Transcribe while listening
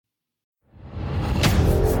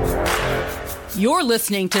You're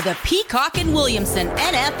listening to the Peacock and Williamson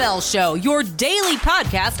NFL Show, your daily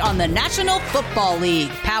podcast on the National Football League,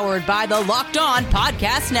 powered by the Locked On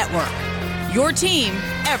Podcast Network. Your team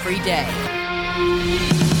every day.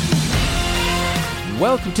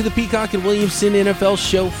 Welcome to the Peacock and Williamson NFL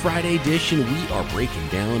Show Friday edition. We are breaking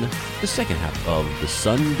down the second half of the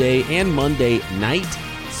Sunday and Monday night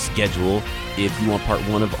schedule. If you want part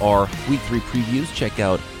one of our Week 3 previews, check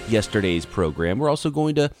out yesterday's program. We're also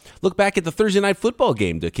going to look back at the Thursday night football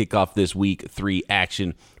game to kick off this Week 3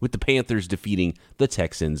 action with the Panthers defeating the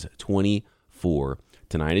Texans 24-9.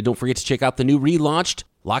 And don't forget to check out the new relaunched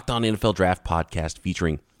Locked On NFL Draft podcast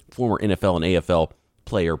featuring former NFL and AFL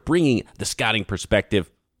player bringing the scouting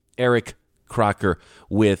perspective, Eric Crocker,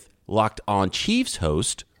 with Locked On Chiefs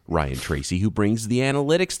host Ryan Tracy, who brings the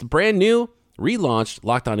analytics. The brand new relaunched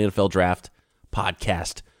Locked On NFL Draft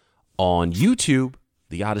podcast on YouTube,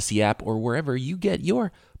 the Odyssey app, or wherever you get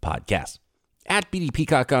your podcasts. At BD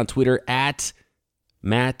Peacock on Twitter, at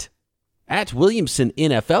Matt, at Williamson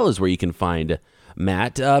NFL is where you can find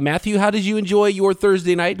Matt. Matthew, how did you enjoy your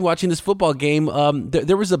Thursday night watching this football game?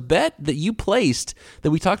 There was a bet that you placed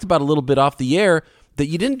that we talked about a little bit off the air that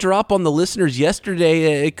you didn't drop on the listeners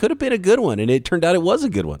yesterday. It could have been a good one, and it turned out it was a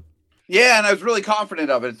good one. Yeah, and I was really confident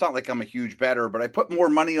of it. It's not like I'm a huge bettor, but I put more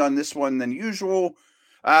money on this one than usual.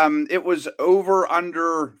 It was over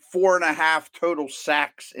under 4.5 total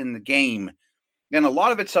sacks in the game. And a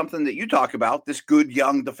lot of it's something that you talk about, this good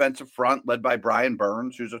young defensive front led by Brian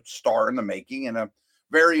Burns, who's a star in the making, and a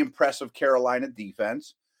very impressive Carolina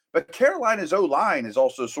defense. But Carolina's O-line is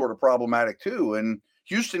also sort of problematic too, and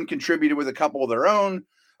Houston contributed with a couple of their own.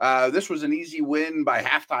 This was an easy win by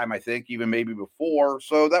halftime, I think, even maybe before.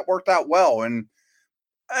 So that worked out well. And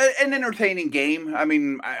an entertaining game. I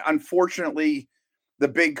mean, unfortunately, the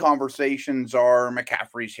big conversations are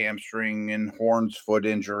McCaffrey's hamstring and Horn's foot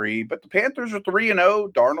injury. But the Panthers are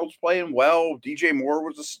 3-0. Darnold's playing well. DJ Moore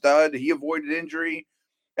was a stud. He avoided injury.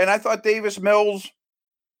 And I thought Davis Mills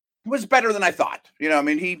was better than I thought.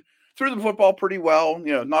 He threw the football pretty well.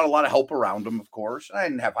 Not a lot of help around him, of course. I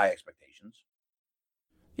didn't have high expectations.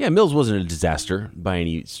 Yeah, Mills wasn't a disaster by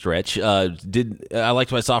any stretch. I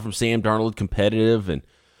liked what I saw from Sam Darnold, competitive, and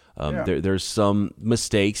there's some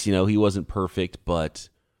mistakes. He wasn't perfect, but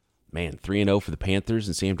man, 3-0 for the Panthers,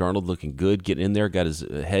 and Sam Darnold looking good, getting in there, got his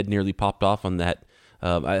head nearly popped off on that.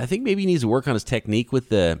 I think maybe he needs to work on his technique with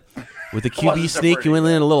the QB sneak. He went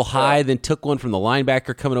in a little high, then took one from the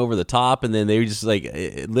linebacker coming over the top, and then they were just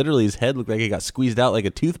literally his head looked like it got squeezed out like a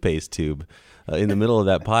toothpaste tube in the middle of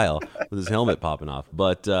that pile with his helmet popping off.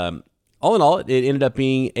 But all in all, it ended up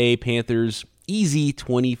being a Panthers easy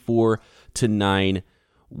 24-9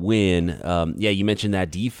 win. You mentioned that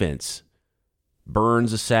defense.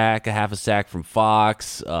 Burns a sack, a half a sack from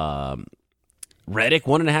Fox. Reddick,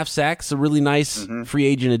 1.5 sacks, a really nice free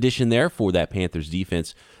agent addition there for that Panthers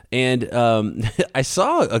defense. And I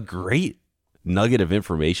saw a great nugget of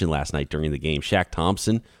information last night during the game. Shaq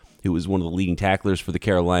Thompson, who was one of the leading tacklers for the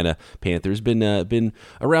Carolina Panthers, been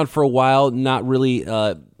around for a while, not really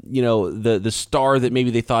the star that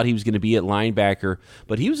maybe they thought he was going to be at linebacker,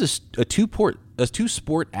 but he was a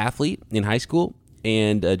two-sport athlete in high school,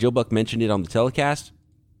 and Joe Buck mentioned it on the telecast.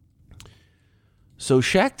 So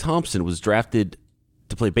Shaq Thompson was drafted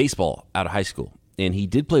to play baseball out of high school, and he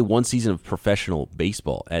did play one season of professional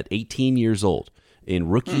baseball at 18 years old in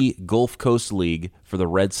rookie Gulf Coast League for the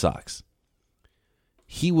Red Sox.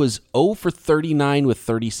 He was 0 for 39 with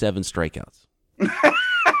 37 strikeouts.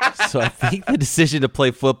 So I think the decision to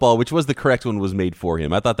play football, which was the correct one, was made for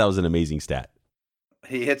him. I thought that was an amazing stat.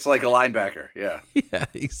 He hits like a linebacker, yeah. Yeah,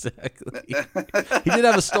 exactly. He did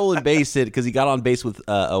have a stolen base hit because he got on base with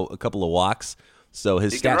a couple of walks. So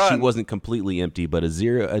his stat sheet wasn't completely empty, but a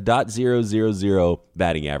 .000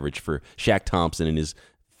 batting average for Shaq Thompson in his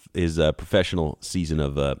professional season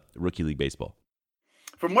of rookie league baseball.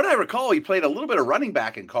 From what I recall, he played a little bit of running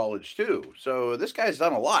back in college too. So this guy's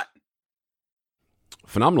done a lot.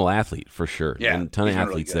 Phenomenal athlete for sure. Yeah, and a ton of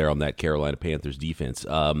athletes really there on that Carolina Panthers defense.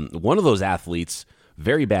 One of those athletes,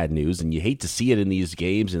 very bad news, and you hate to see it in these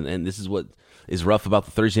games. And this is what is rough about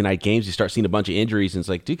the Thursday night games. You start seeing a bunch of injuries, and it's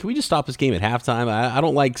like, dude, can we just stop this game at halftime? I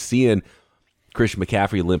don't like seeing Christian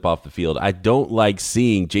McCaffrey limp off the field. I don't like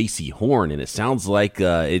seeing J.C. Horn, and it sounds like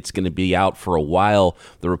it's going to be out for a while.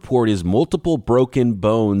 The report is multiple broken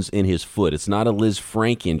bones in his foot. It's not a Liz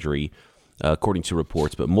Frank injury, according to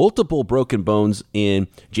reports, but multiple broken bones in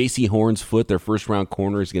J.C. Horn's foot. Their first-round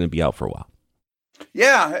corner is going to be out for a while.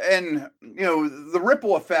 Yeah, and, the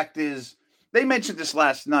ripple effect is, they mentioned this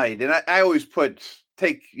last night, and I always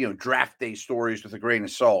take draft day stories with a grain of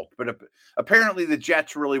salt, but apparently the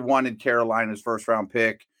Jets really wanted Carolina's first round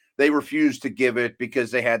pick. they refused to give it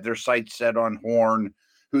because they had their sights set on Horn,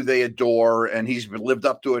 who they adore, and he's lived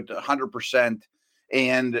up to it 100%.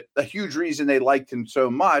 And a huge reason they liked him so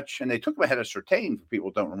much, and they took him ahead of Surtain, for people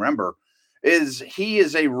who don't remember, is he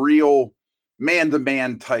is a real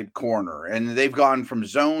man-to-man type corner. And they've gone from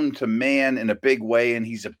zone to man in a big way, and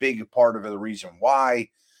he's a big part of the reason why.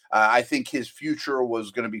 I think his future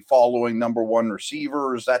was going to be following number one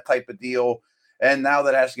receivers, that type of deal. And now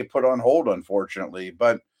that has to get put on hold, unfortunately.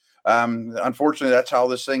 But unfortunately, that's how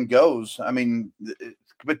this thing goes. I mean,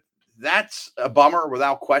 but that's a bummer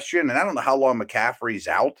without question. And I don't know how long McCaffrey's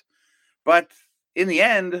out. But in the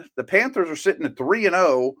end, the Panthers are sitting at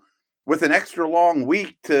 3-0 with an extra long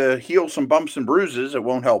week to heal some bumps and bruises. It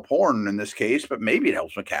won't help Horn in this case, but maybe it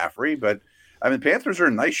helps McCaffrey. But I mean, Panthers are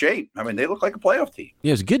in nice shape. I mean, they look like a playoff team.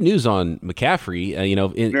 Yeah, it's good news on McCaffrey.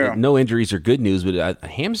 No injuries are good news, but a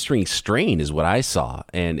hamstring strain is what I saw.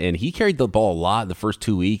 And he carried the ball a lot in the first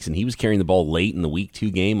 2 weeks, and he was carrying the ball late in the week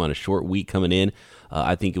 2 game on a short week coming in.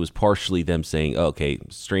 I think it was partially them saying, okay,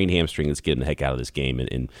 strained hamstring, let's get him the heck out of this game.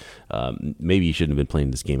 And maybe he shouldn't have been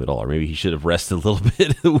playing this game at all, or maybe he should have rested a little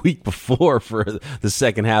bit the week before for the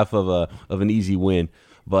second half of an easy win.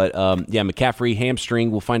 But, McCaffrey,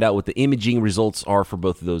 hamstring. We'll find out what the imaging results are for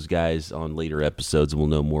both of those guys on later episodes, and we'll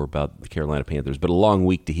know more about the Carolina Panthers. But a long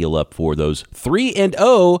week to heal up for those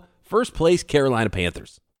 3-0 first-place Carolina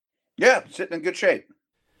Panthers. Yeah, sitting in good shape.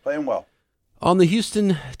 Playing well. On the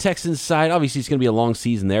Houston Texans side, obviously it's going to be a long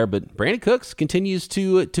season there, but Brandon Cooks continues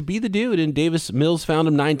to be the dude, and Davis Mills found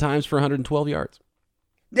him 9 times for 112 yards.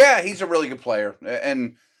 Yeah, he's a really good player.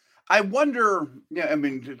 And I wonder,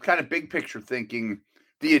 kind of big picture thinking,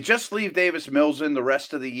 do you just leave Davis Mills in the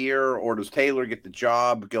rest of the year, or does Taylor get the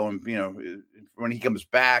job going, when he comes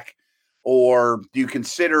back? Or do you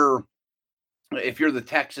consider, if you're the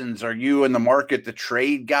Texans, are you in the market to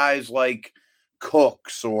trade guys like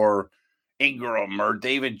Cooks or Ingram or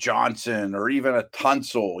David Johnson or even a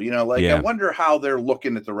Tunsil? I wonder how they're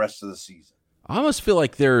looking at the rest of the season. I almost feel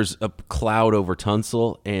like there's a cloud over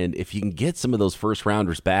Tunsil, and if you can get some of those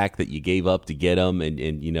first-rounders back that you gave up to get them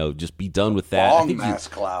and just be done with that,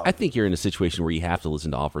 I think you're in a situation where you have to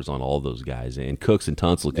listen to offers on all those guys, and Cooks and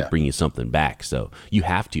Tunsil could bring you something back, so you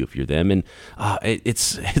have to if you're them. And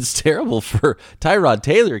it's terrible for Tyrod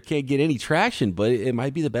Taylor. Can't get any traction, but it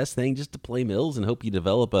might be the best thing just to play Mills and hope you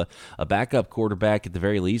develop a backup quarterback at the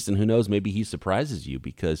very least, and who knows, maybe he surprises you,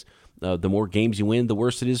 because the more games you win, the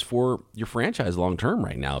worse it is for your franchise long term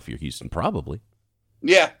right now if you're Houston, probably.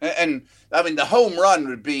 Yeah, and I mean, the home run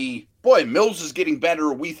would be, boy, Mills is getting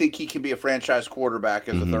better. We think he can be a franchise quarterback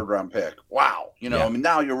as a third-round pick. Wow. I mean,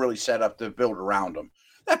 now you're really set up to build around him.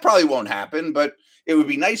 That probably won't happen, but it would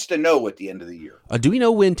be nice to know at the end of the year. Do we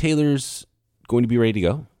know when Taylor's going to be ready to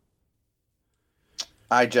go?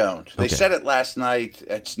 I don't. They said it last night.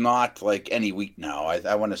 It's not like any week now.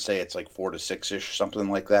 I want to say it's like 4 to 6-ish,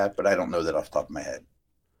 something like that, but I don't know that off the top of my head.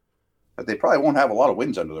 But they probably won't have a lot of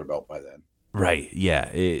wins under their belt by then. Right,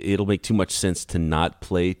 yeah. It'll make too much sense to not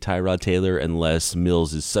play Tyrod Taylor unless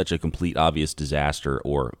Mills is such a complete, obvious disaster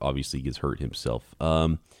or obviously gets hurt himself.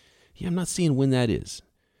 I'm not seeing when that is.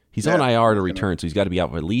 He's on IR to return, so he's got to be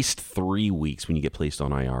out for at least 3 weeks when you get placed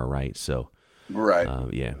on IR, right? So... Right.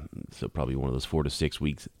 So probably one of those 4 to 6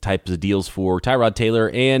 weeks types of deals for Tyrod Taylor,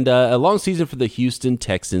 and a long season for the Houston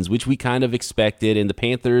Texans, which we kind of expected, and the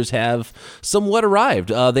Panthers have somewhat arrived.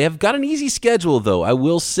 They have got an easy schedule, though, I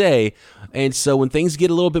will say, and so when things get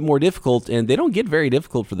a little bit more difficult, and they don't get very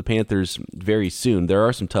difficult for the Panthers very soon, there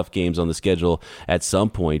are some tough games on the schedule at some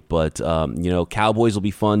point, but, Cowboys will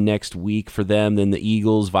be fun next week for them, then the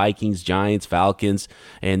Eagles, Vikings, Giants, Falcons,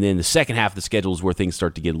 and then the second half of the schedule is where things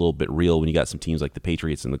start to get a little bit real when you got some teams like the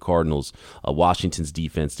Patriots and the Cardinals, Washington's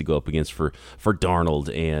defense to go up against for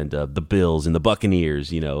Darnold, and the Bills and the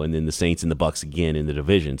Buccaneers, and then the Saints and the Bucs again in the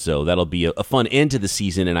division. So that'll be a fun end to the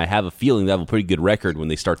season, and I have a feeling they'll have a pretty good record when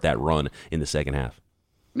they start that run in the second half.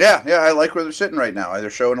 Yeah, I like where they're sitting right now.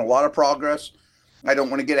 They're showing a lot of progress. I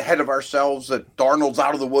don't want to get ahead of ourselves that Darnold's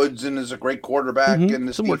out of the woods and is a great quarterback, and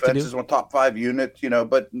this defense is a top 5 unit,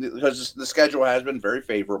 but because the schedule has been very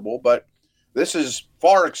favorable, but this has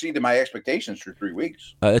far exceeded my expectations for 3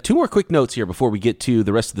 weeks. 2 more quick notes here before we get to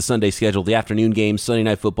the rest of the Sunday schedule, the afternoon games, Sunday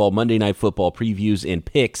Night Football, Monday Night Football previews and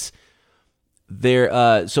picks.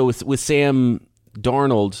 So with Sam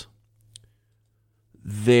Darnold,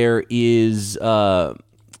 there is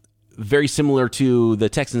very similar to the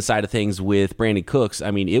Texans side of things with Brandon Cooks.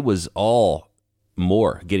 I mean, it was all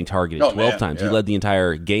more getting targeted 12 times. Yeah. He led the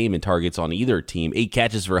entire game in targets on either team. 8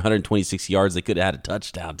 catches for 126 yards. They could have had a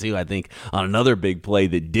touchdown too, I think, on another big play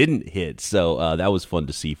that didn't hit. So that was fun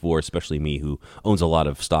to see for especially me, who owns a lot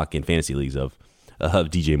of stock in fantasy leagues of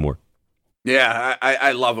DJ Moore. Yeah,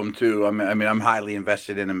 I love him too. I mean, I'm highly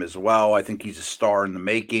invested in him as well. I think he's a star in the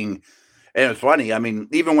making. And it's funny. I mean,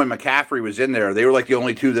 even when McCaffrey was in there, they were like the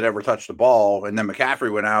only two that ever touched the ball. And then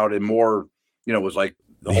McCaffrey went out and Moore, was like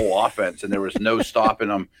the whole offense, and there was no stopping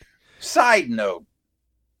them. Side note,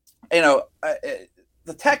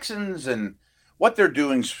 the Texans and what they're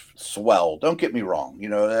doing's swell. Don't get me wrong.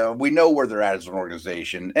 We know where they're at as an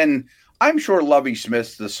organization, and I'm sure Lovie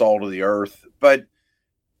Smith's the salt of the earth, but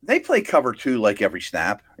they play cover 2 like every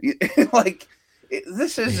snap.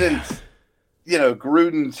 This isn't,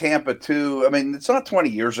 Gruden, Tampa 2. I mean, it's not 20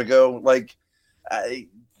 years ago.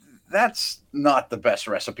 That's not the best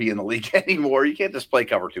recipe in the league anymore. You can't just play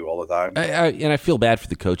cover 2 all the time. And I feel bad for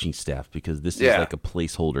the coaching staff because this is like a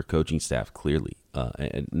placeholder coaching staff, clearly.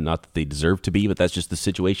 And not that they deserve to be, but that's just the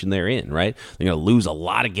situation they're in, right? They're going to lose a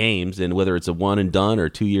lot of games, and whether it's a one and done or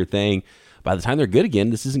 2-year thing, by the time they're good again,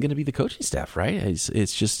 this isn't going to be the coaching staff, right?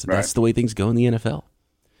 It's just that's the way things go in the NFL.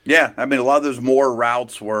 Yeah, I mean, a lot of those Moore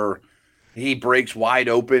routes where he breaks wide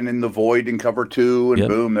open in the void in cover 2, and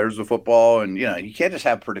boom, there's the football. And, you can't just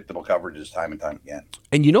have predictable coverages time and time again.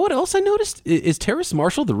 And you know what else I noticed? Is Terrace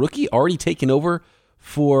Marshall, the rookie, already taken over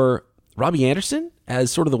for Robbie Anderson as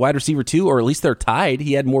sort of the wide receiver 2, or at least they're tied.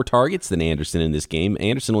 He had more targets than Anderson in this game.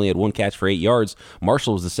 Anderson only had 1 catch for 8 yards.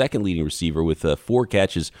 Marshall was the second leading receiver with 4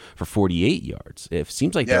 catches for 48 yards. It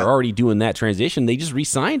seems like they're already doing that transition. They just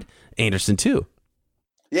re-signed Anderson too.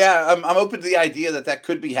 Yeah, I'm open to the idea that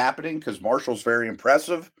could be happening because Marshall's very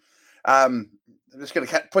impressive. I'm just going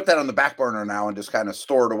to put that on the back burner now and just kind of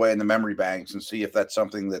store it away in the memory banks and see if that's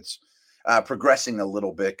something that's progressing a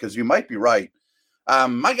little bit, because you might be right.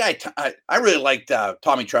 My guy, I really liked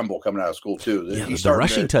Tommy Tremble coming out of school too. Yeah, the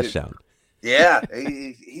rushing touchdown. Yeah,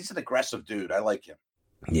 he's an aggressive dude. I like him.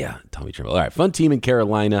 Yeah, Tommy Tremble. All right, fun team in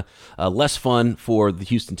Carolina. Less fun for the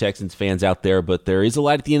Houston Texans fans out there, but there is a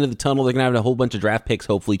light at the end of the tunnel. They're going to have a whole bunch of draft picks,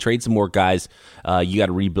 hopefully, trade some more guys. You got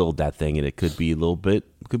to rebuild that thing, and it could be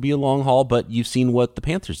a long haul, but you've seen what the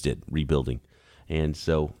Panthers did rebuilding. And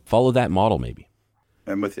so follow that model maybe.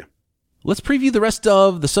 I'm with you. Let's preview the rest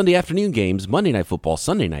of the Sunday afternoon games. Monday Night Football,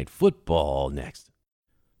 Sunday Night Football next.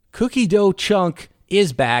 Cookie Dough Chunk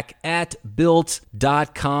is back at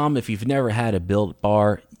Built.com. If you've never had a Built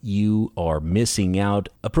bar, you are missing out.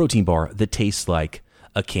 A protein bar that tastes like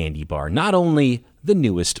a candy bar. Not only the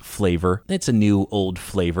newest flavor, it's a new old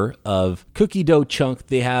flavor of Cookie Dough Chunk.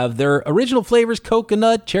 They have their original flavors: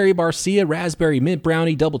 coconut, cherry barcia, raspberry, mint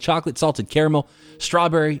brownie, double chocolate, salted caramel,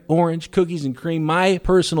 strawberry, orange, cookies and cream. My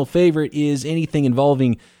personal favorite is anything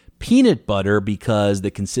involving peanut butter because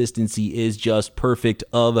the consistency is just perfect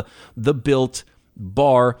of the Built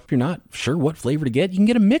bar. If you're not sure what flavor to get, you can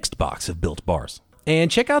get a mixed box of Built bars.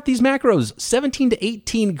 And check out these macros: 17 to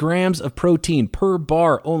 18 grams of protein per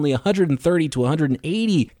bar, only 130 to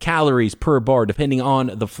 180 calories per bar, depending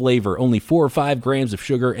on the flavor. Only 4 or 5 grams of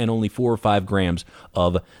sugar and only 4 or 5 grams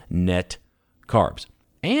of net carbs.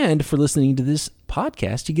 And for listening to this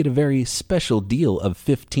podcast, you get a very special deal of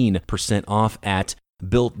 15% off at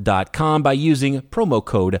Built.com by using promo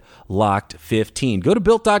code LOCKED15. Go to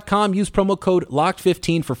Built.com, use promo code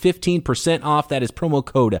LOCKED15 for 15% off. That is promo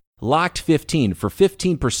code LOCKED15 for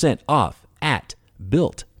 15% off at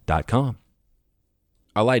Built.com.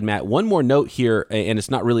 I lied, Matt. One more note here, and it's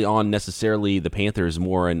not really on necessarily the Panthers,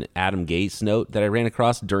 more an Adam Gase note that I ran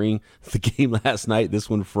across during the game last night. This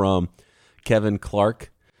one from Kevin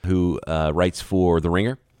Clark, who writes for The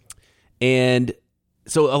Ringer. And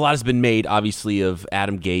so a lot has been made, obviously, of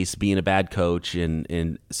Adam Gase being a bad coach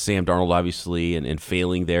and Sam Darnold, obviously, and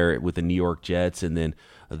failing there with the New York Jets. And then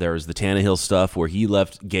there was the Tannehill stuff where he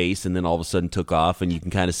left Gase and then all of a sudden took off. And you can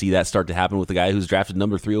kind of see that start to happen with the guy who's drafted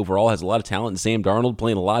number 3 overall, has a lot of talent, and Sam Darnold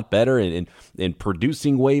playing a lot better and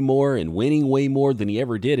producing way more and winning way more than he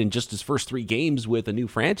ever did in just his first 3 games with a new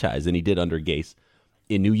franchise than he did under Gase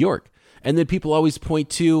in New York. And then people always point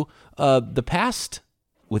to the past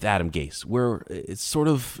with Adam Gase, where it's sort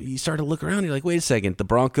of, you start to look around, you're like, wait a second, the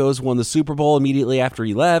Broncos won the Super Bowl immediately after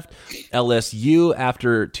he left. LSU,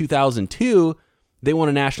 after 2002, they won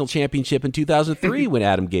a national championship in 2003 when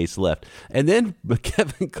Adam Gase left. And then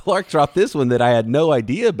Kevin Clark dropped this one that I had no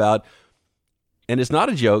idea about, and it's not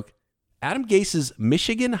a joke. Adam Gase's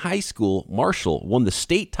Michigan High School, Marshall, won the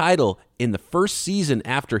state title in the first season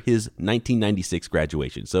after his 1996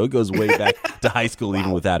 graduation. So it goes way back to high school,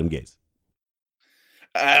 even with Adam Gase.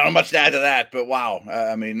 I don't know much to add to that, but wow.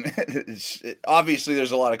 I mean, obviously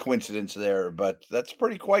there's a lot of coincidence there, but that's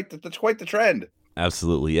quite the trend.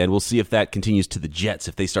 Absolutely. And we'll see if that continues to the Jets,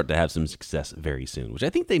 if they start to have some success very soon, which I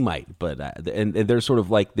think they might. But and they're sort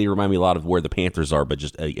of like, they remind me a lot of where the Panthers are, but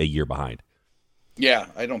just a year behind. Yeah,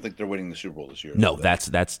 I don't think they're winning the Super Bowl this year. No, that's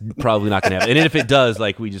probably not going to happen. And if it does,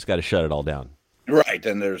 like, we just got to shut it all down. Right,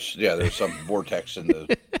 and there's some vortex in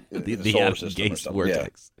the, the solar system or something.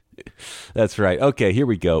 Vortex. Yeah. That's right. Okay, here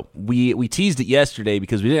we go. We teased it yesterday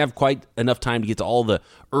because we didn't have quite enough time to get to all the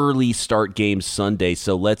early start games Sunday.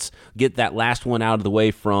 So let's get that last one out of the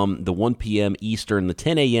way from the 1 p.m. Eastern, the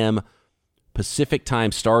 10 a.m. Pacific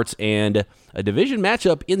time starts, and a division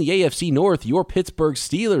matchup in the AFC North. Your Pittsburgh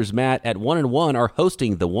Steelers, Matt, at 1-1, are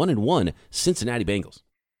hosting the 1-1 Cincinnati Bengals.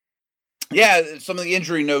 Yeah, some of the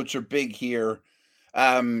injury notes are big here.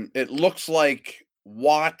 It looks like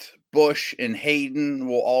Watt, Bush, and Hayden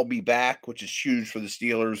will all be back, which is huge for the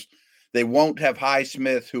Steelers. They won't have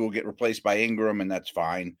Highsmith, who will get replaced by Ingram, and that's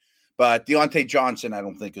fine. But Deontay Johnson, I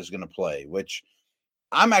don't think, is going to play, which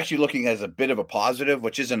I'm actually looking as a bit of a positive,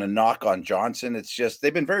 which isn't a knock on Johnson. It's just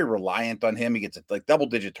they've been very reliant on him. He gets like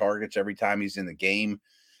double-digit targets every time he's in the game.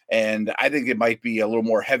 And I think it might be a little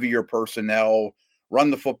more heavier personnel,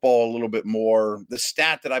 run the football a little bit more. The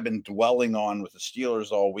stat that I've been dwelling on with the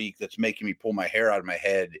Steelers all week that's making me pull my hair out of my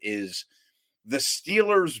head is the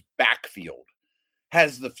Steelers' backfield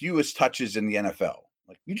has the fewest touches in the NFL.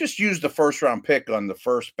 Like, you just use the first-round pick on the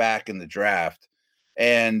first back in the draft,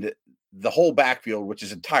 and the whole backfield, which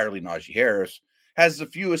is entirely Najee Harris, has the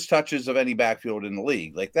fewest touches of any backfield in the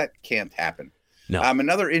league. Like, that can't happen. No.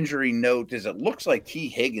 Another injury note is it looks like T.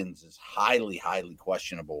 Higgins is highly, highly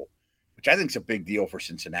questionable, which I think is a big deal for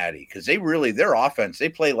Cincinnati because their offense, they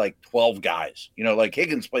play like 12 guys. You know, like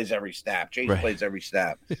Higgins plays every snap, Chase plays every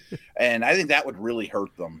snap. And I think that would really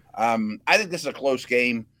hurt them. I think this is a close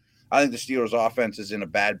game. I think the Steelers' offense is in a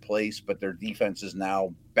bad place, but their defense is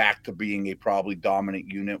now back to being a probably dominant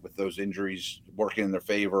unit with those injuries working in their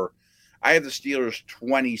favor. I have the Steelers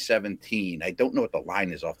 2017. I don't know what the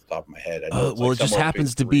line is off the top of my head. It just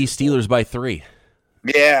happens to be Steelers by 3.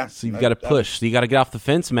 Yeah. So you've got to push. So you got to get off the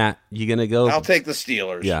fence, Matt. You're going to go. I'll take the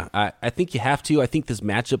Steelers. Yeah, I think you have to. I think this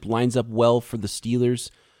matchup lines up well for the Steelers.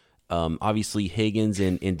 Obviously, Higgins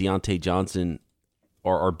and Deontay Johnson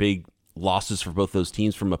are big losses for both those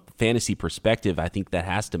teams. From a fantasy perspective, I think that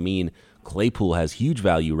has to mean Claypool has huge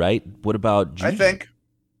value, right? What about Juju?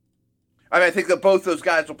 I think that both those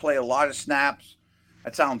guys will play a lot of snaps.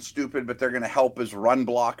 That sounds stupid, but they're going to help as run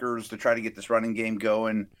blockers to try to get this running game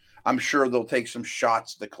going. I'm sure they'll take some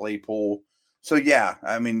shots to Claypool. So, yeah,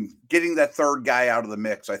 I mean, getting that third guy out of the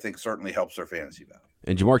mix, I think, certainly helps their fantasy value.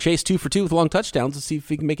 And Jamar Chase 2 for 2 with long touchdowns. Let's see if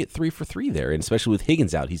he can make it 3 for 3 there. And especially with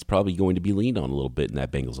Higgins out, he's probably going to be leaned on a little bit in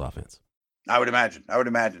that Bengals offense. I would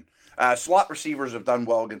imagine. Slot receivers have done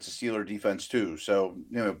well against the Steeler defense, too. So,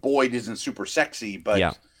 Boyd isn't super sexy,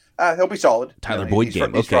 but he'll be solid. Tyler Boyd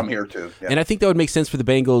game. He's from here, too. Yeah. And I think that would make sense for the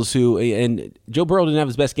Bengals, and Joe Burrow didn't have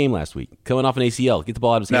his best game last week. Coming off an ACL. Get the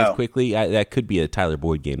ball out of his hands quickly. That could be a Tyler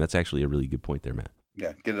Boyd game. That's actually a really good point there, Matt.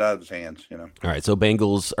 Yeah, get it out of his hands, All right, so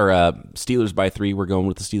Steelers by 3. We're going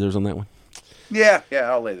with the Steelers on that one? Yeah,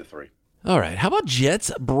 I'll lay the 3. All right, how about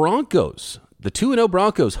Jets-Broncos? The 2-0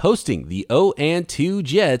 Broncos hosting the 0-2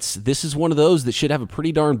 Jets. This is one of those that should have a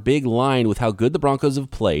pretty darn big line with how good the Broncos have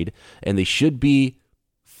played, and they should be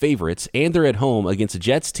favorites, and they're at home against a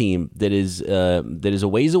Jets team that is a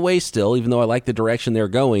ways away still. Even though I like the direction they're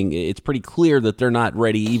going, it's pretty clear that they're not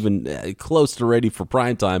ready, even close to ready for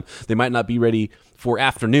prime time. They might not be ready for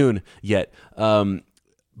afternoon yet. But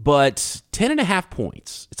 10.5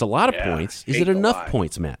 points. It's a lot of points. Is it enough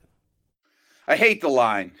points, Matt? I hate the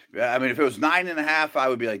line. I mean, if it was 9.5, I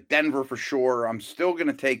would be like Denver for sure. I'm still going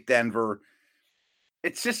to take Denver.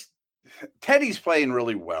 It's just Teddy's playing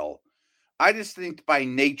really well. I just think by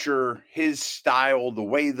nature, his style, the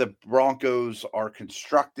way the Broncos are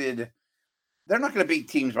constructed, they're not going to beat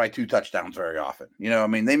teams by 2 touchdowns very often.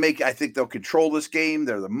 I think they'll control this game.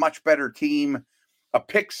 They're the much better team. A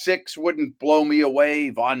pick 6 wouldn't blow me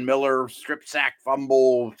away. Von Miller, strip sack,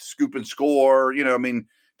 fumble, scoop and score.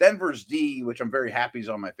 Denver's D, which I'm very happy is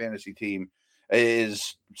on my fantasy team,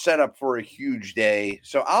 is set up for a huge day.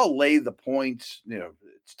 So I'll lay the points.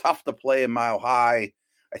 It's tough to play in Mile High.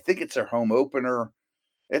 I think it's their home opener.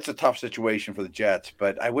 It's a tough situation for the Jets,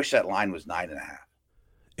 but I wish that line was 9.5.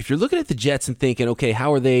 If you're looking at the Jets and thinking, okay,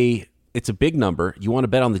 how are they? It's a big number. You want to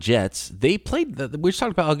bet on the Jets. They played. We just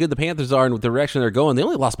talked about how good the Panthers are and what direction they're going. They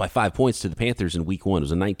only lost by 5 points to the Panthers in Week 1. It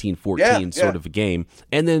was a 19-14 sort of a game.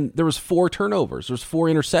 And then there was 4 turnovers. There was 4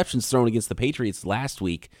 interceptions thrown against the Patriots last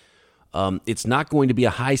week. It's not going to be a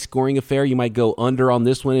high-scoring affair. You might go under on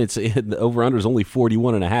this one. The over-under is only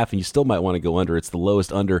 41.5, and you still might want to go under. It's the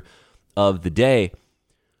lowest under of the day.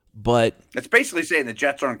 But it's basically saying the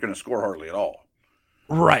Jets aren't going to score hardly at all.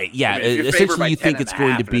 Right, yeah. Essentially, you think it's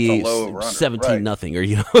going to be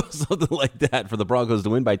 17-0 or something like that for the Broncos to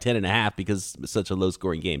win by 10.5 because it's such a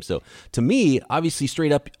low-scoring game. So, to me, obviously,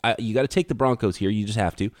 straight up, you got to take the Broncos here. You just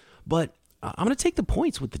have to. But I'm going to take the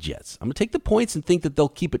points with the Jets. I'm going to take the points and think that they'll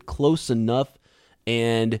keep it close enough,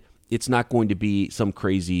 and it's not going to be some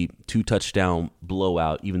crazy 2-touchdown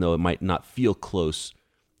blowout, even though it might not feel close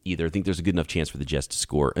either. I think there's a good enough chance for the Jets to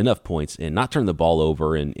score enough points and not turn the ball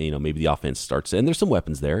over, and maybe the offense starts. And there's some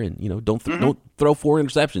weapons there, and don't throw 4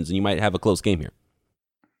 interceptions, and you might have a close game here.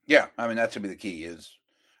 Yeah, I mean that's gonna be the key. Is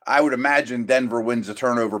I would imagine Denver wins the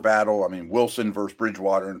turnover battle. I mean Wilson versus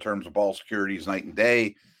Bridgewater in terms of ball security is night and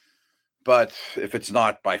day. But if it's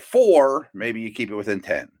not by 4, maybe you keep it within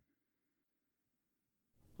 10.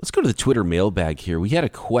 Let's go to the Twitter mailbag here. We had a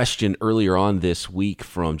question earlier on this week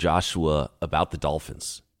from Joshua about the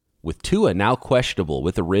Dolphins. With Tua now questionable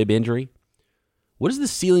with a rib injury, what is the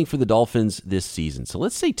ceiling for the Dolphins this season? So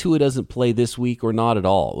let's say Tua doesn't play this week or not at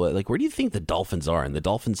all. Like, where do you think the Dolphins are? And the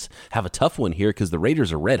Dolphins have a tough one here because the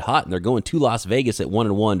Raiders are red hot, and they're going to Las Vegas at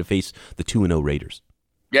 1-1 to face the 2-0 Raiders.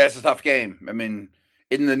 Yeah, it's a tough game. I mean,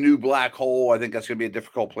 in the new black hole, I think that's going to be a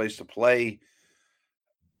difficult place to play.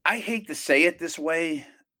 I hate to say it this way.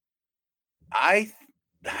 I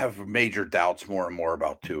have major doubts more and more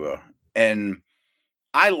about Tua. And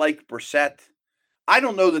I like Brissett. I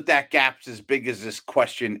don't know that gap's as big as this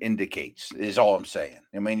question indicates, is all I'm saying.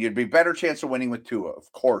 I mean, you'd be better chance of winning with Tua,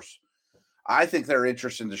 of course. I think their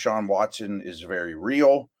interest in Deshaun Watson is very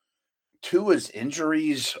real. Tua's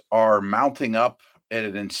injuries are mounting up at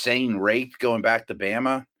an insane rate going back to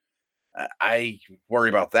Bama. I worry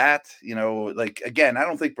about that. Again, I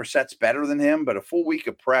don't think Brissett's better than him, but a full week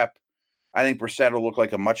of prep, I think Brissett will look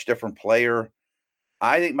like a much different player.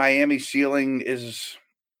 I think Miami's ceiling is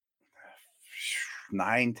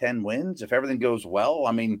 9-10 wins if everything goes well.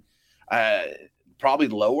 I mean, probably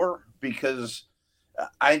lower because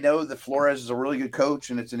I know that Flores is a really good coach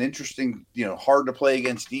and it's an interesting, hard to play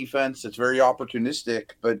against defense. It's very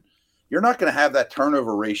opportunistic, but you're not going to have that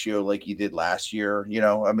turnover ratio like you did last year.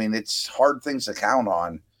 I mean, it's hard things to count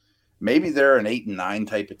on. Maybe they're an 8-9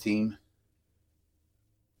 type of team.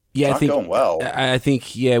 Yeah, I think going well. I think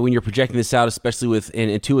when you're projecting this out, especially with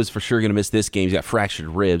and Tua's for sure going to miss this game. He's got fractured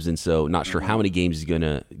ribs, and so not sure how many games he's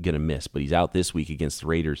gonna miss. But he's out this week against the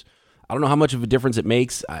Raiders. I don't know how much of a difference it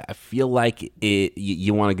makes. I feel like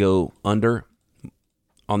you want to go under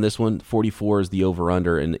on this one. 44 is the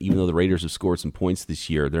over/under, and even though the Raiders have scored some points this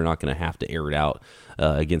year, they're not going to have to air it out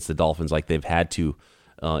against the Dolphins like they've had to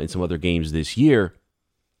in some other games this year.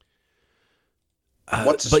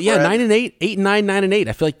 What's the but spread? 9-8, 8-9, 9-8.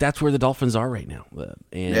 I feel like that's where the Dolphins are right now.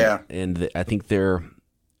 And I think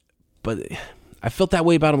but I felt that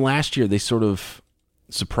way about them last year. They sort of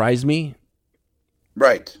surprised me.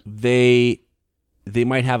 Right. They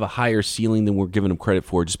might have a higher ceiling than we're giving them credit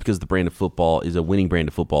for, just because the brand of football is a winning brand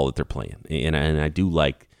of football that they're playing, and I do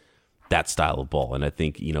like that style of ball. And I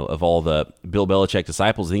think of all the Bill Belichick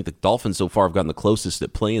disciples, I think the Dolphins so far have gotten the closest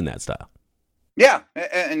at playing that style. Yeah,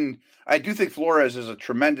 and I do think Flores is a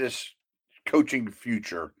tremendous coaching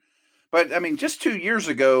future. But, I mean, just 2 years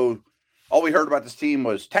ago, all we heard about this team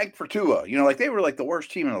was tank for Tua. They were like the worst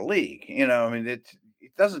team in the league. I mean, it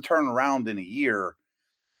doesn't turn around in a year.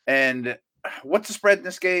 And what's the spread in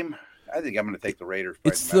this game? I think I'm going to take the Raiders.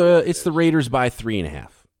 It's the Raiders by 3.5.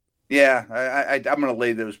 Yeah, I'm going to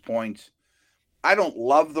lay those points. I don't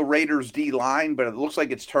love the Raiders D-line, but it looks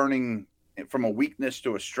like it's turning from a weakness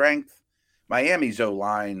to a strength. Miami's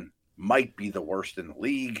O-line might be the worst in the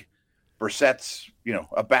league. Brissett's,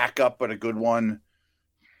 a backup, but a good one.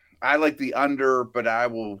 I like the under, but I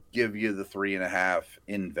will give you the 3.5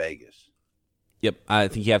 in Vegas. Yep, I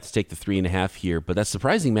think you have to take the 3.5 here, but that's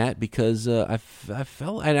surprising, Matt, because I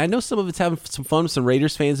felt, and I know some of it's having some fun. Some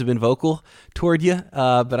Raiders fans have been vocal toward you,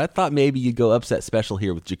 but I thought maybe you'd go upset special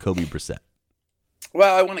here with Jacoby Brissett.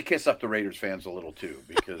 Well, I want to kiss up the Raiders fans a little too,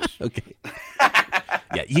 because okay,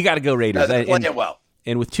 yeah, you got to go Raiders. They're playing well.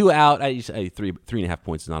 And with Tua out, 3.5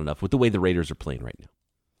 points is not enough with the way the Raiders are playing right now.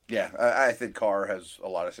 Yeah, I think Carr has a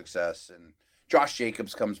lot of success, and Josh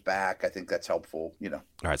Jacobs comes back. I think that's helpful, All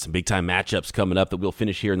right, some big-time matchups coming up that we'll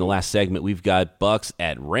finish here in the last segment. We've got Bucks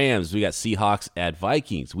at Rams. We got Seahawks at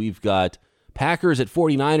Vikings. We've got Packers at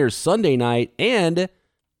 49ers Sunday night, and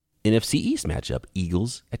NFC East matchup,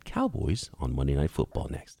 Eagles at Cowboys on Monday Night Football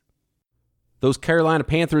next. Those Carolina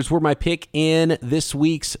Panthers were my pick in this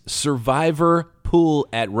week's Survivor Pool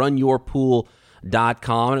at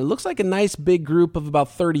runyourpool.com. And it looks like a nice big group of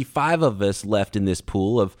about 35 of us left in this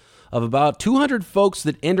pool of about 200 folks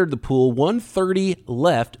that entered the pool, 130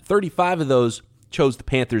 left. 35 of those chose the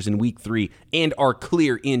Panthers in week 3 and are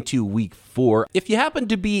clear into week 4. If you happen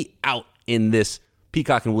to be out in this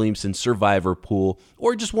Peacock and Williamson Survivor pool,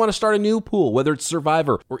 or just want to start a new pool, whether it's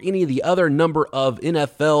Survivor or any of the other number of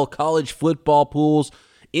NFL, college football pools,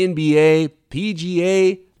 NBA,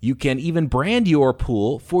 PGA, you can even brand your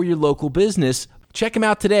pool for your local business. Check them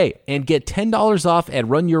out today and get $10 off at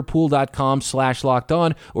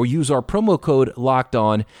runyourpool.com/lockedon or use our promo code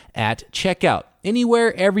LOCKEDON at checkout.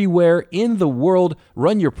 Anywhere, everywhere in the world,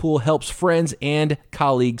 Run Your Pool helps friends and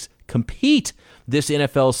colleagues compete this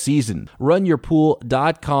NFL season.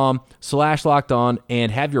 Runyourpool.com/lockedon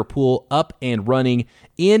and have your pool up and running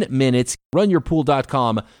in minutes.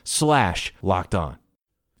 Runyourpool.com/lockedon.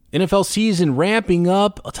 NFL season ramping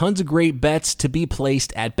up. Tons of great bets to be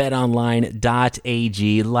placed at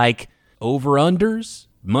betonline.ag, like over-unders,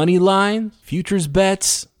 money lines, futures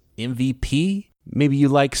bets, MVP. Maybe you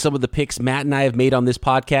like some of the picks Matt and I have made on this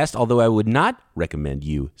podcast, although I would not recommend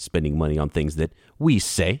you spending money on things that we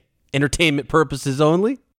say. Entertainment purposes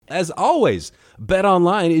only. As always,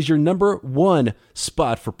 BetOnline is your number one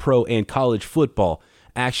spot for pro and college football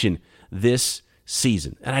action this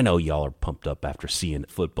season. And I know y'all are pumped up after seeing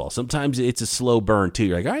football. Sometimes it's a slow burn too.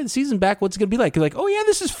 You're like, all right, the season back, what's it going to be like? You're like, oh yeah,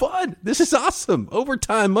 this is fun. This is awesome.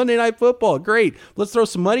 Overtime, Monday Night Football. Great. Let's throw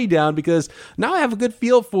some money down because now I have a good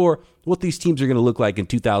feel for what these teams are going to look like in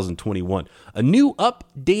 2021. A new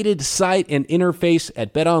updated site and interface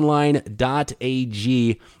at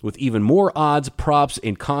betonline.ag with even more odds, props,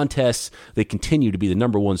 and contests. They continue to be the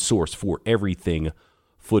number one source for everything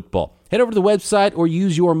football. Head over to the website or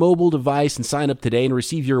use your mobile device and sign up today and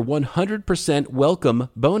receive your 100% welcome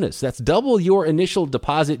bonus. That's double your initial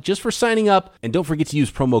deposit just for signing up. And don't forget to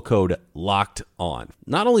use promo code LOCKEDON.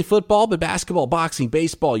 Not only football, but basketball, boxing,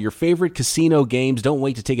 baseball, your favorite casino games. Don't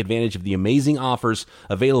wait to take advantage of the amazing offers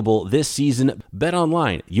available this season.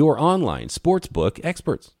 BetOnline, your online sportsbook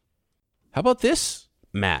experts. How about this,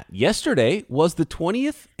 Matt? Yesterday was the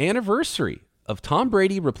 20th anniversary of Tom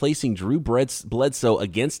Brady replacing Drew Bledsoe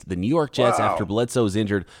against the New York Jets after Bledsoe was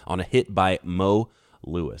injured on a hit by Mo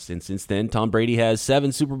Lewis. And since then, Tom Brady has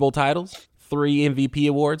 7 Super Bowl titles, 3 MVP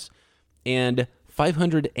awards, and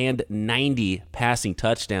 590 passing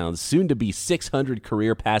touchdowns, soon to be 600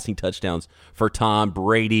 career passing touchdowns for Tom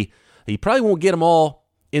Brady. He probably won't get them all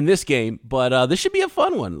in this game, but this should be a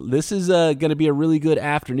fun one. This is going to be a really good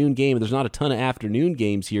afternoon game. There's not a ton of afternoon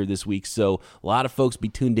games here this week, so a lot of folks be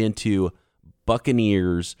tuned into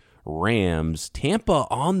Buccaneers, Rams, Tampa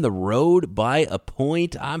on the road by a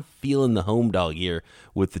point. I'm feeling the home dog here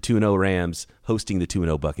with the 2-0 Rams hosting the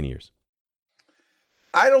 2-0 Buccaneers.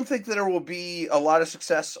 I don't think that there will be a lot of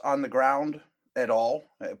success on the ground at all,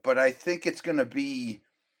 but I think it's going to be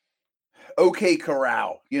okay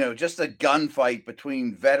corral, just a gunfight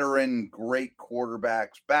between veteran, great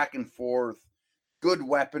quarterbacks, back and forth, good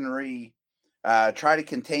weaponry, try to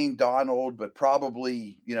contain Donald, but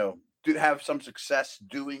probably, do have some success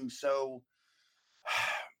doing so.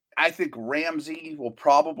 I think Ramsey will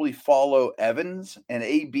probably follow Evans, and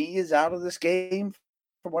AB is out of this game,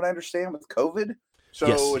 from what I understand, with COVID. So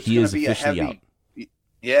yes, it's going to be a heavy. Out.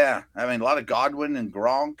 Yeah, I mean, a lot of Godwin and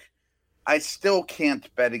Gronk. I still can't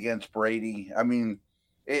bet against Brady. I mean,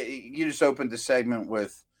 you just opened the segment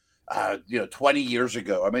with, 20 years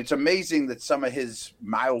ago. I mean, it's amazing that some of his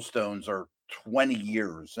milestones are 20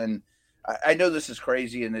 years, and I know this is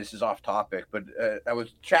crazy and this is off topic, but I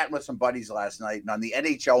was chatting with some buddies last night, and on the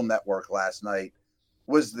NHL Network last night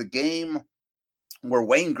was the game where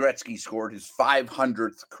Wayne Gretzky scored his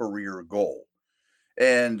 500th career goal.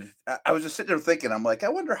 And I was just sitting there thinking, I'm like, I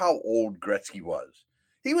wonder how old Gretzky was.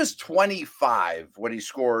 He was 25 when he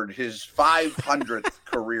scored his 500th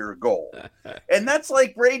career goal. And that's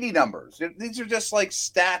like Brady numbers. These are just like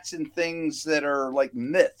stats and things that are like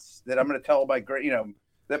myths that I'm going to tell my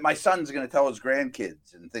that my son's going to tell his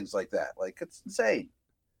grandkids and things like that. Like, it's insane.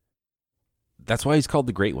 That's why he's called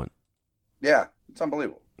the Great One. Yeah, it's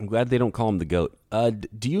unbelievable. I'm glad they don't call him the GOAT.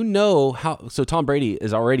 Do you know how? So Tom Brady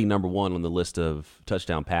is already number one on the list of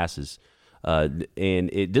touchdown passes. And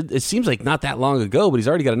it seems like not that long ago, but he's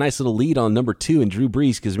already got a nice little lead on number 2 in Drew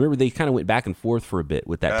Brees, because remember, they kind of went back and forth for a bit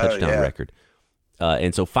with that touchdown record.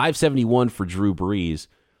 And so 571 for Drew Brees.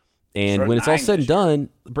 And when it's all said and done,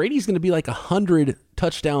 Brady's going to be like 100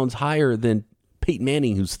 touchdowns higher than Peyton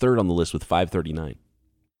Manning, who's third on the list with 539.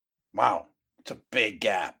 Wow. It's a big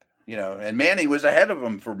gap, and Manning was ahead of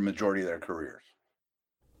him for the majority of their careers.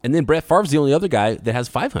 And then Brett Favre's the only other guy that has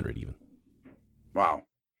 500 even. Wow.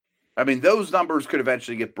 I mean, those numbers could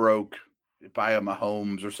eventually get broke by a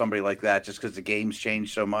Mahomes or somebody like that, just because the game's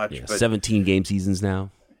changed so much. Yeah, but 17 game seasons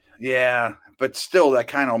now. Yeah, but still, that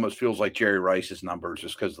kind of almost feels like Jerry Rice's numbers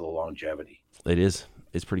just because of the longevity. It is.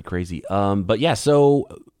 It's pretty crazy. But yeah, so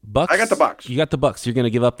Bucks. I got the Bucks. You got the Bucks. You're going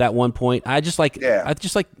to give up that 1 point. I just like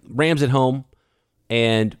Rams at home,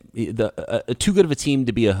 and too good of a team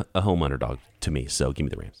to be a home underdog to me. So give me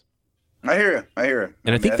the Rams. I hear you.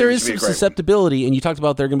 And I think there is some susceptibility, and you talked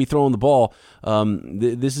about they're going to be throwing the ball.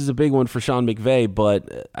 This is a big one for Sean McVay,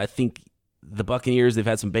 but I think the Buccaneers, they've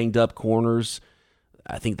had some banged up corners.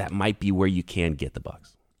 I think that might be where you can get the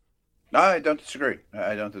Bucks. No, I don't disagree.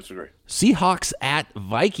 Seahawks at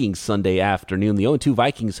Vikings Sunday afternoon. The 0-2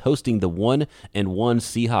 Vikings hosting the 1-1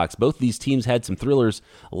 Seahawks. Both these teams had some thrillers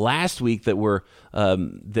last week that were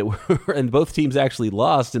and both teams actually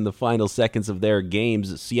lost in the final seconds of their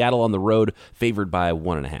games. Seattle on the road favored by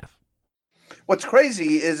 1.5. What's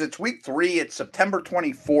crazy is it's week 3. It's September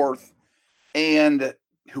 24th, and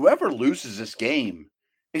whoever loses this game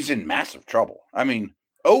is in massive trouble. I mean,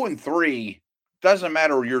 0-3. Doesn't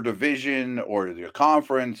matter your division or your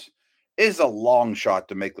conference, is a long shot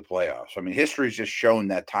to make the playoffs. I mean, history's just shown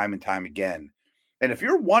that time and time again. And if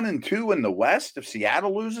you're 1-2 in the West, if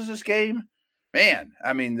Seattle loses this game, man,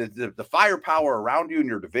 I mean, the firepower around you in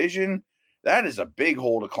your division, that is a big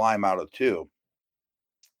hole to climb out of too.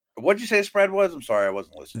 What did you say the spread was? I'm sorry, I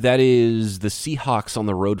wasn't listening. That is the Seahawks on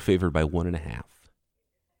the road favored by 1.5.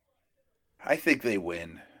 I think they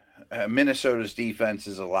win. Minnesota's defense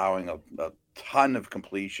is allowing a ton of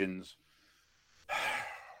completions.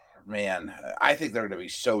 Man, I think they're going to be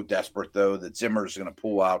so desperate, though, that Zimmer's going to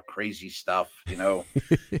pull out crazy stuff.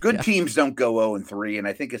 Good teams don't go 0-3, and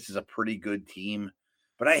I think this is a pretty good team.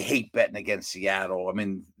 But I hate betting against Seattle. I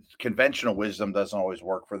mean, conventional wisdom doesn't always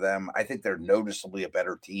work for them. I think they're noticeably a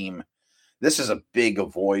better team. This is a big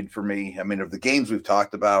avoid for me. I mean, of the games we've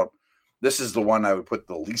talked about, this is the one I would put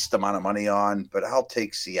the least amount of money on, but I'll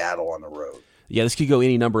take Seattle on the road. Yeah, this could go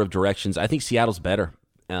any number of directions. I think Seattle's better,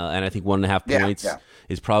 and I think 1.5 points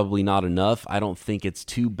is probably not enough. I don't think it's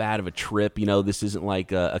too bad of a trip. This isn't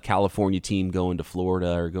like a California team going to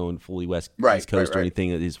Florida or going fully East Coast or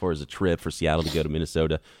anything as far as a trip for Seattle to go to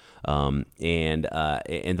Minnesota. And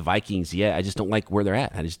the Vikings, I just don't like where they're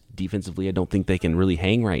at. Defensively, I don't think they can really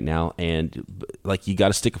hang right now. And you got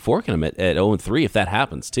to stick a fork in them at 0-3 if that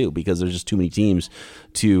happens too, because there's just too many teams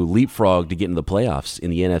to leapfrog to get into the playoffs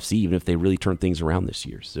in the NFC, even if they really turn things around this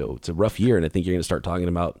year. So it's a rough year, and I think you're going to start talking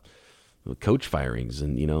about coach firings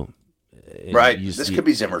and right. This could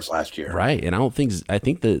be Zimmer's last year, right? And I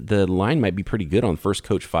think the line might be pretty good on first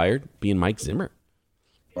coach fired being Mike Zimmer.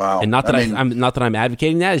 Wow. And not that I'm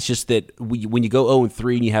advocating that. It's just that when you go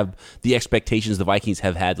 0-3 and you have the expectations the Vikings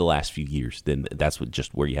have had the last few years, then that's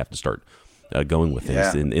where you have to start going with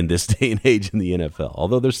things in this day and age in the NFL.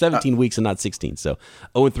 Although there's 17 weeks and not 16, so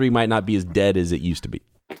 0-3 might not be as dead as it used to be.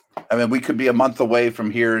 I mean, we could be a month away from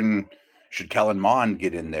hearing, should Kellen Mond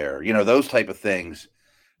get in there? Those type of things.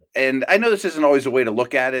 And I know this isn't always a way to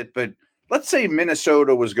look at it, but let's say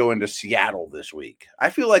Minnesota was going to Seattle this week. I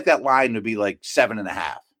feel like that line would be like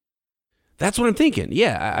 7.5. That's what I'm thinking.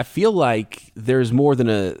 Yeah, I feel like there's more than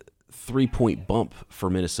a 3-point bump for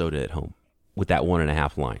Minnesota at home with that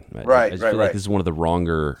 1.5 line. I feel like this is one of the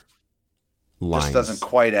wronger lines. This doesn't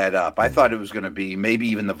quite add up. I thought it was going to be maybe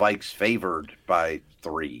even the Vikes favored by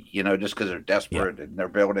 3, just because they're desperate and they're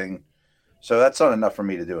building. So that's not enough for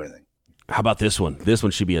me to do anything. How about this one? This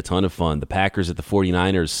one should be a ton of fun. The Packers at the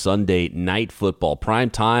 49ers, Sunday Night Football, prime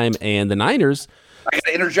time, and the Niners. I got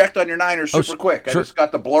to interject on your Niners super quick. I just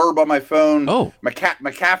got the blurb on my phone. Oh.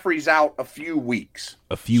 McCaffrey's out a few weeks.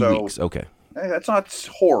 Weeks, okay. Hey, that's not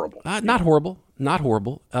horrible. Not horrible. Not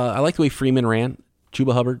horrible. I like the way Freeman ran.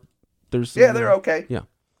 Chuba Hubbard. They're okay. Yeah.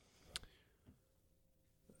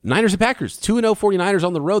 Niners and Packers, 2-0 49ers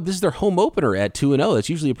on the road. This is their home opener at 2-0. That's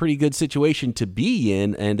usually a pretty good situation to be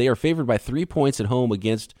in, and they are favored by 3 points at home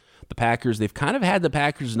against the Packers. They've kind of had the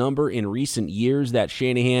Packers' number in recent years, that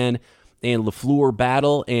Shanahan and LaFleur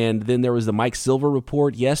battle, and then there was the Mike Silver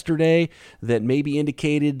report yesterday that maybe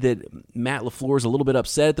indicated that Matt LaFleur is a little bit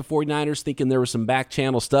upset at the 49ers, thinking there was some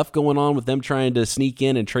back-channel stuff going on with them trying to sneak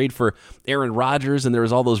in and trade for Aaron Rodgers, and there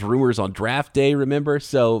was all those rumors on draft day, remember?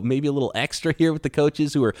 So maybe a little extra here with the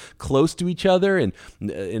coaches who are close to each other, and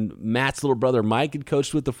Matt's little brother Mike had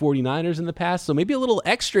coached with the 49ers in the past, so maybe a little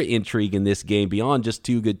extra intrigue in this game beyond just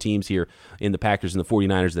two good teams here in the Packers and the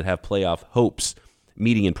 49ers that have playoff hopes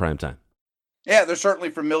meeting in primetime. Yeah, there's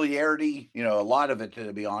certainly familiarity, a lot of it,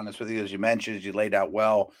 to be honest with you, as you mentioned, as you laid out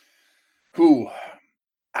well. Here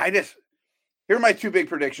are my 2 big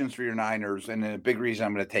predictions for your Niners, and a big reason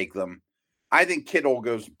I'm going to take them. I think Kittle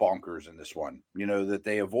goes bonkers in this one. That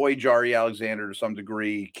they avoid Jari Alexander to some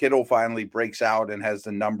degree. Kittle finally breaks out and has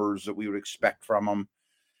the numbers that we would expect from him.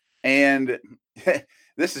 And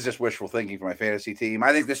this is just wishful thinking for my fantasy team.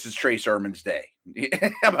 I think this is Trey Sermon's day.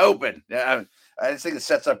 I'm hoping. I just think it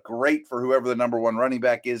sets up great for whoever the number one running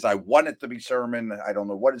back is. I want it to be Sermon. I don't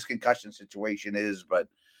know what his concussion situation is, but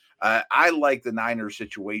I like the Niners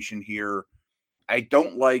situation here. I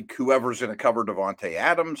don't like whoever's going to cover Devontae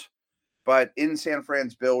Adams, but in San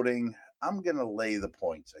Fran's building, I'm going to lay the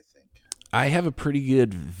points, I think. I have a pretty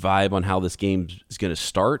good vibe on how this game is going to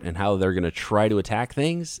start and how they're going to try to attack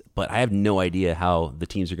things, but I have no idea how the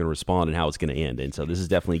teams are going to respond and how it's going to end. And so this is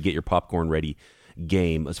definitely get your popcorn ready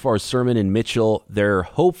game. As far as Sermon and Mitchell, they're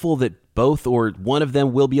hopeful that both or one of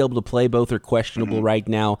them will be able to play. Both are questionable right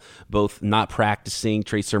now, both not practicing.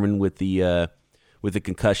 Trey Sermon with the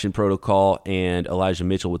concussion protocol and Elijah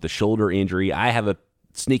Mitchell with the shoulder injury. I have a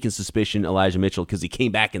sneaking suspicion Elijah Mitchell, because he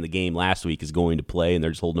came back in the game last week, is going to play, and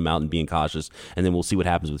they're just holding him out and being cautious, and then we'll see what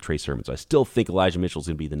happens with Trey Sermon. So I still think Elijah Mitchell's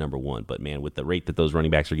going to be the number one, but man, with the rate that those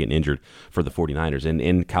running backs are getting injured for the 49ers,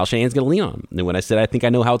 and Kyle Shanahan's going to lean on him. And when I said I think I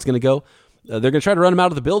know how it's going to go, they're going to try to run him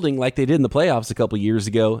out of the building like they did in the playoffs a couple years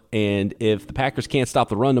ago, and if the Packers can't stop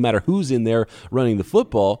the run, no matter who's in there running the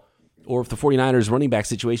football, or if the 49ers running back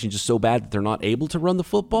situation is just so bad that they're not able to run the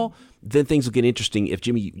football, then things will get interesting if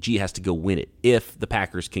Jimmy G has to go win it, if the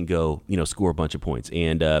Packers can go, score a bunch of points.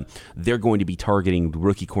 And they're going to be targeting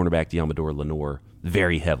rookie cornerback Deommodore Lenoir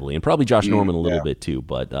very heavily, and probably Josh Norman a little bit too.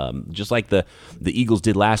 But just like the Eagles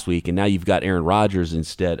did last week, and now you've got Aaron Rodgers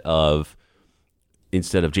instead of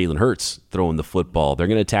Jalen Hurts throwing the football. They're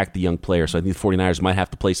going to attack the young player, so I think the 49ers might have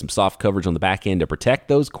to play some soft coverage on the back end to protect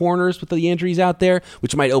those corners with the injuries out there,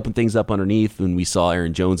 which might open things up underneath when we saw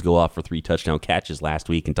Aaron Jones go off for 3 touchdown catches last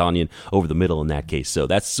week and Tonyan over the middle in that case. So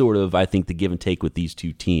that's sort of, I think, the give and take with these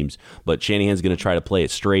two teams. But Shanahan's going to try to play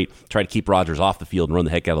it straight, try to keep Rodgers off the field and run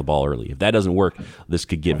the heck out of the ball early. If that doesn't work, this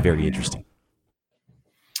could get very interesting.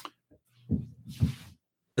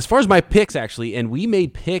 As far as my picks, actually, and we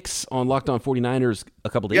made picks on Locked On 49ers a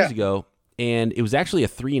couple days ago, and it was actually a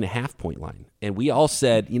 3.5 point line. And we all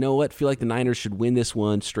said, you know what, feel like the Niners should win this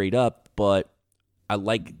one straight up, but I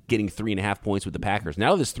like getting 3.5 points with the Packers.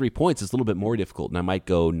 Now this 3 points is a little bit more difficult, and I might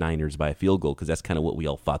go Niners by a field goal because that's kind of what we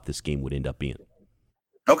all thought this game would end up being.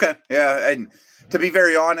 Okay, yeah, and to be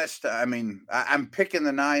very honest, I mean, I'm picking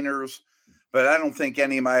the Niners, but I don't think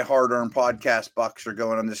any of my hard-earned podcast bucks are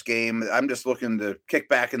going on this game. I'm just looking to kick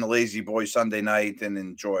back in the Lazy Boy Sunday night and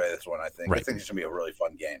enjoy this one, I think. Right. I think it's going to be a really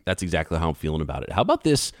fun game. That's exactly how I'm feeling about it. How about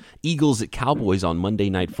this Eagles at Cowboys on Monday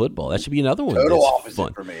Night Football? That should be another one. Total opposite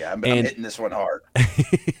fun for me. I'm hitting this one hard.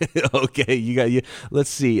 Okay, you. Let's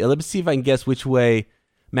see. Let me see if I can guess which way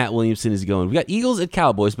Matt Williamson is going. We got Eagles at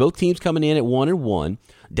Cowboys. Both teams coming in at 1-1.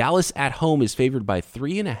 Dallas at home is favored by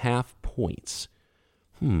 3.5 points.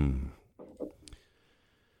 We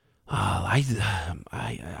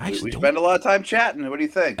spend a lot of time chatting. What do you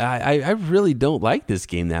think? I really don't like this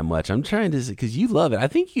game that much. I'm trying to, because you love it. I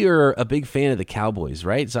think you're a big fan of the Cowboys,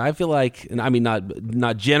 right? So I feel like, and I mean,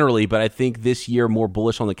 not generally, but I think this year more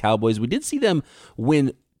bullish on the Cowboys. We did see them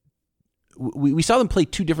win. We saw them play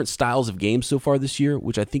 2 different styles of games so far this year,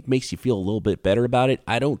 which I think makes you feel a little bit better about it.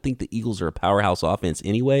 I don't think the Eagles are a powerhouse offense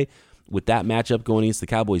anyway with that matchup going against the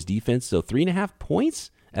Cowboys defense. So 3.5 points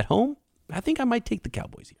at home, I think I might take the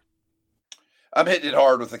Cowboys here. I'm hitting it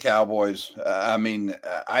hard with the Cowboys.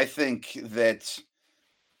 I think that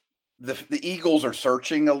the Eagles are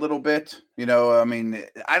searching a little bit. I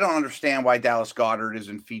don't understand why Dallas Goedert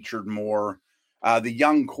isn't featured more. The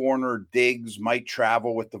young corner Diggs might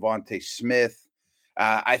travel with Devontae Smith.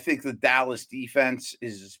 I think the Dallas defense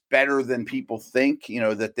is better than people think.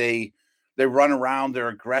 That they run around, they're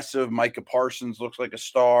aggressive. Micah Parsons looks like a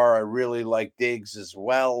star. I really like Diggs as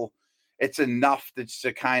well. It's enough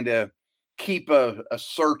to kind of keep a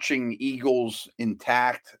searching Eagles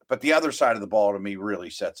intact, but the other side of the ball to me really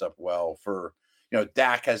sets up well for,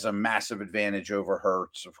 Dak has a massive advantage over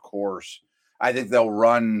Hurts, of course. I think they'll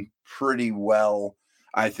run pretty well.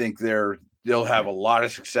 I think they'll have a lot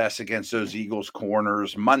of success against those Eagles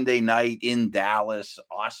corners. Monday night in Dallas,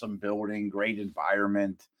 awesome building, great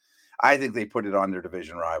environment. I think they put it on their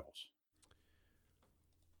division rivals.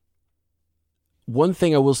 One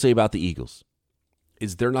thing I will say about the Eagles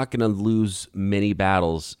is they're not going to lose many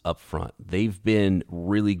battles up front. They've been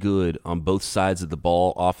really good on both sides of the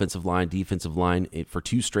ball, offensive line, defensive line, for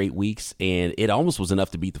 2 straight weeks, and it almost was enough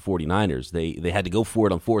to beat the 49ers. They had to go for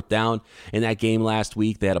it on 4th down in that game last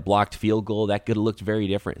week. They had a blocked field goal. That could have looked very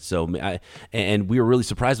different. And we were really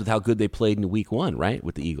surprised with how good they played in week 1, right,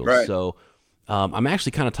 with the Eagles. Right. So I'm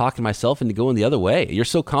actually kind of talking myself into going the other way. You're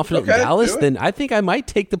so confident in Dallas, then I think I might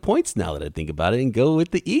take the points now that I think about it and go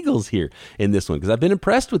with the Eagles here in this one, because I've been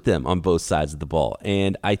impressed with them on both sides of the ball.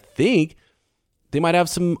 And I think they might have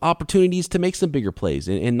some opportunities to make some bigger plays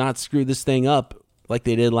and not screw this thing up like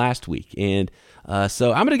they did last week. And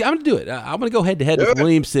so I'm gonna do it. I'm gonna go head to head with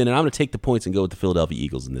Williamson, and I'm gonna take the points and go with the Philadelphia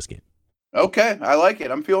Eagles in this game. Okay, I like it.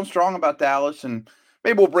 I'm feeling strong about Dallas, and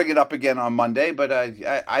maybe we'll bring it up again on Monday. But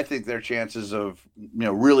I think their chances of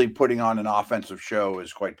really putting on an offensive show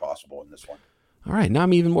is quite possible in this one. All right, now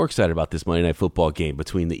I'm even more excited about this Monday Night Football game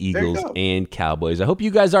between the Eagles and Cowboys. I hope you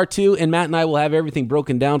guys are too, and Matt and I will have everything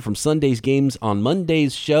broken down from Sunday's games on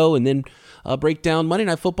Monday's show, and then break down Monday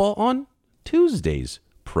Night Football on Tuesday's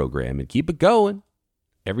program, and keep it going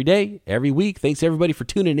every day, every week. Thanks, everybody, for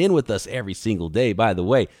tuning in with us every single day. By the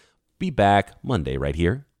way, be back Monday right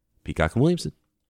here. Peacock and Williamson.